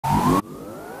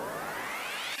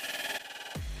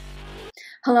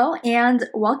Hello and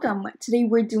welcome. Today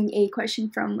we're doing a question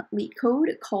from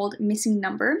LeetCode called Missing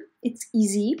Number. It's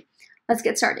easy. Let's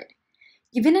get started.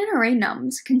 Given an array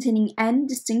nums containing n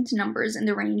distinct numbers in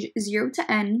the range 0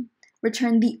 to n,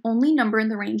 return the only number in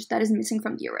the range that is missing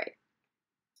from the array.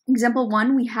 Example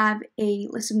 1, we have a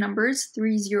list of numbers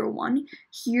 3, 0, 1.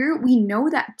 Here we know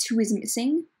that 2 is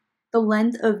missing. The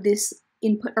length of this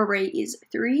input array is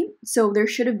 3, so there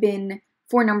should have been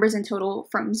 4 numbers in total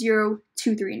from 0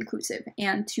 to 3 inclusive,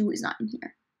 and 2 is not in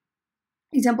here.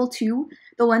 Example 2,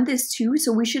 the length is 2,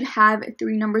 so we should have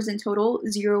 3 numbers in total,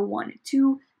 0, 1,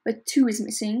 2, but 2 is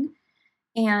missing.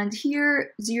 And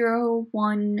here, 0,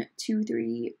 1, 2,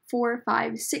 3, 4,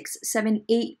 5, 6, 7,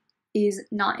 8 is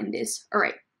not in this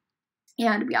array.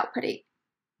 And we output 8.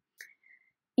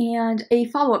 And a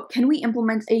follow-up, can we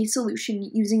implement a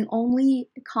solution using only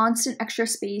constant extra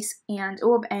space and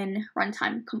O of n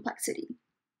runtime complexity?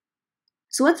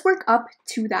 So let's work up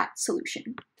to that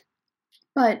solution.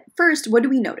 But first, what do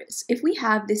we notice? If we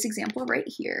have this example right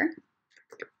here,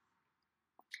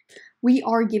 we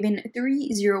are given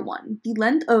 3, 0, 1. The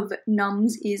length of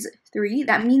nums is 3.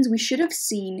 That means we should have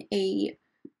seen a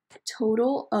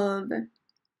total of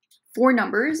 4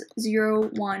 numbers, 0,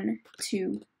 1,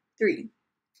 2, 3.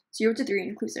 0 to 3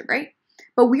 inclusive, right?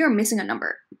 But we are missing a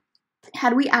number.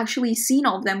 Had we actually seen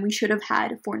all of them, we should have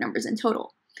had 4 numbers in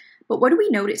total. But what do we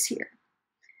notice here?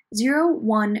 0,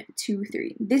 1, 2,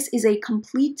 3. This is a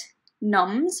complete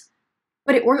nums,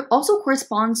 but it also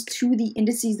corresponds to the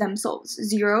indices themselves.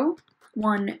 0,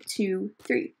 1, 2,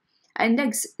 3. At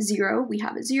index 0, we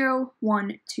have a 0,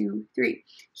 1, 2, 3.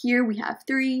 Here we have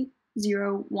 3,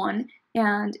 0, 1,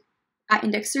 and at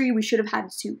index 3, we should have had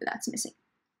 2, but that's missing.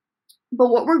 But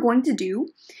what we're going to do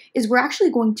is we're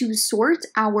actually going to sort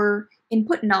our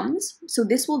input nums. So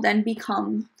this will then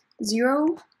become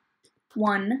 0,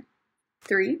 1,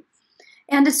 3.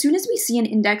 And as soon as we see an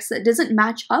index that doesn't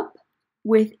match up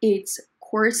with its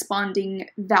corresponding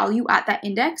value at that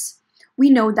index, we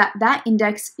know that that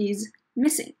index is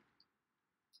missing.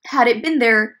 Had it been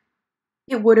there,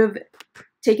 it would have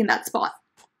taken that spot.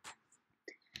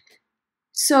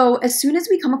 So as soon as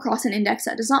we come across an index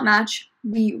that does not match,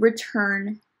 we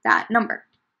return that number.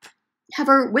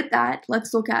 However, with that,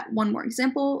 let's look at one more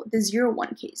example, the 0,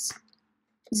 1 case.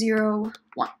 0,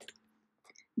 1.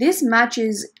 This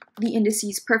matches the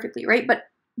indices perfectly, right? But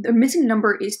the missing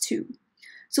number is 2.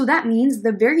 So that means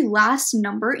the very last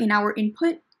number in our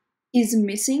input is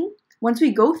missing. Once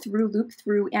we go through, loop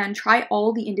through, and try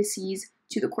all the indices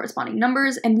to the corresponding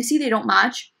numbers, and we see they don't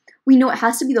match, we know it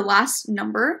has to be the last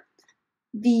number.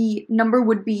 The number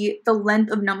would be the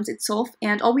length of nums itself,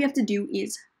 and all we have to do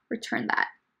is return that.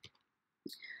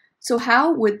 So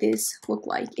how would this look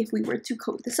like if we were to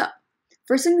code this up?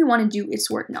 First thing we want to do is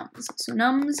sort nums. So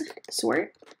nums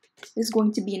sort is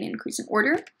going to be in increasing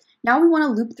order. Now we want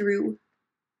to loop through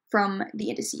from the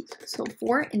indices. So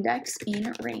for index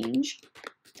in range,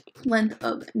 length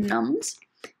of nums.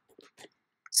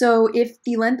 So if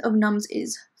the length of nums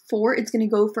is 4, it's going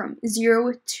to go from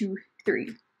 0 to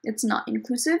 3. It's not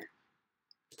inclusive.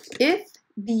 If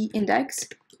the index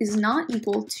is not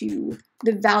equal to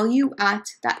the value at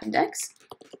that index,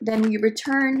 then we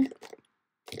return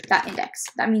that index.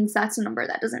 That means that's a number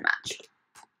that doesn't match.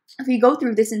 If we go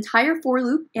through this entire for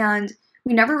loop and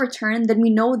we never return, then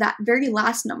we know that very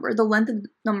last number, the length of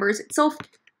numbers itself,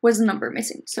 was the number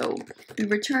missing. So we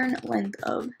return length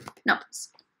of nums.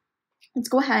 Let's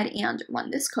go ahead and run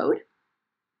this code.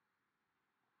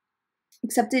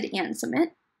 Accepted and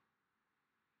submit.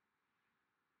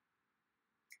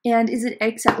 And is it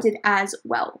accepted as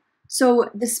well?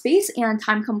 So the space and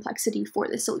time complexity for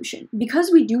this solution, because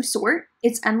we do sort,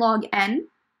 it's n log n,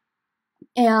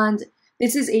 and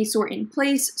this is a sort in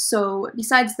place, so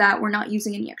besides that, we're not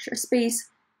using any extra space,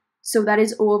 so that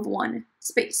is O of 1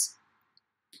 space.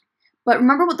 But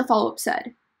remember what the follow-up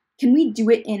said. Can we do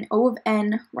it in O of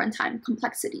n runtime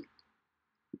complexity?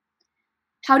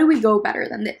 How do we go better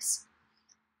than this?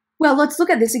 Well, let's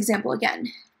look at this example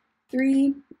again.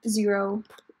 3, 0,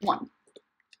 1.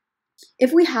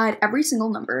 If we had every single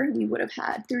number, we would have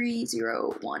had 3,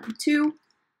 0, 1, 2.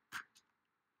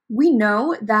 We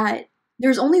know that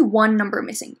there's only one number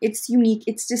missing. It's unique,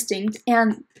 it's distinct,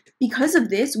 and because of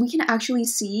this, we can actually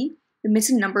see the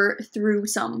missing number through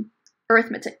some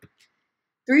arithmetic.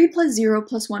 3 plus 0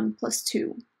 plus 1 plus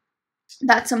 2.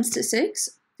 That sums to 6.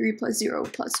 3 plus 0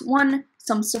 plus 1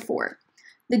 sums to 4.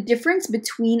 The difference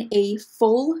between a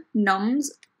full nums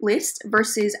list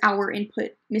versus our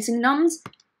input missing nums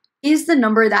is the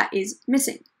number that is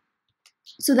missing.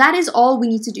 So that is all we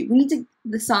need to do. We need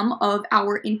the sum of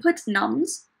our input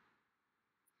nums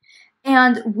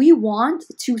And we want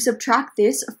to subtract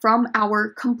this from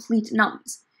our complete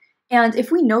nums. And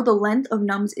if we know the length of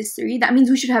nums is 3, that means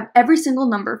we should have every single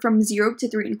number from 0 to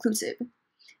 3 inclusive.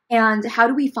 And how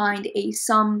do we find a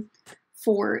sum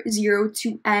for 0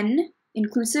 to n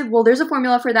inclusive? Well, there's a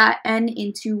formula for that, n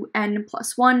into n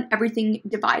plus 1, everything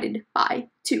divided by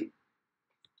 2.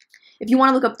 If you want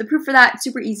to look up the proof for that, it's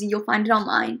super easy, you'll find it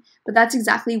online, but that's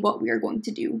exactly what we are going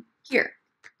to do here.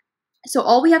 So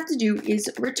all we have to do is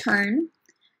return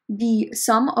the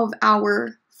sum of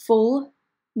our full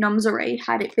nums array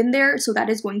had it been there, so that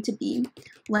is going to be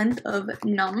length of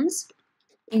nums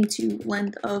into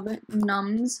length of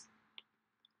nums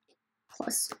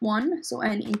plus 1, so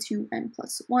n into n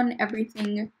plus 1,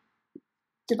 everything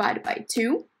divided by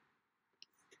 2,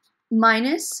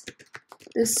 minus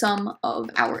the sum of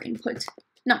our input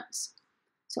nums.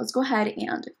 So let's go ahead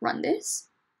and run this.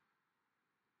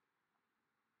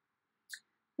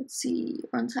 Let's see,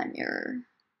 runtime error,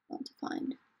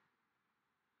 undefined.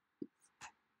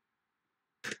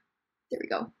 There we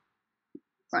go.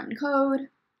 Run code.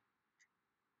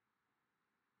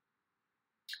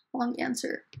 Wrong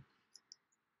answer.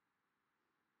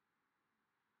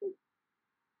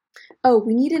 Oh,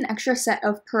 we need an extra set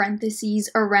of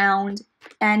parentheses around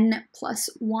n plus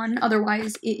 1,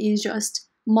 otherwise it is just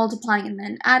multiplying and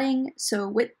then adding. So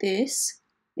with this,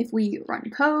 if we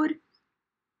run code,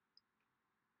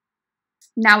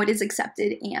 now it is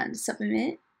accepted and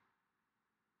submit.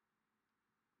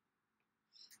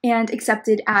 And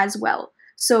accepted as well.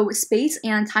 So space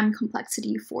and time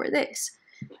complexity for this.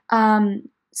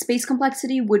 Space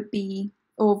complexity would be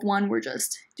O of 1, we're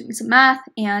just doing some math,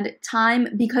 and time,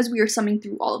 because we are summing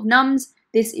through all of nums,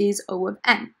 this is O of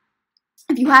n.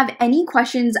 If you have any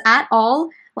questions at all,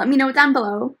 let me know down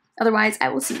below. Otherwise, I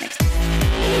will see you next time.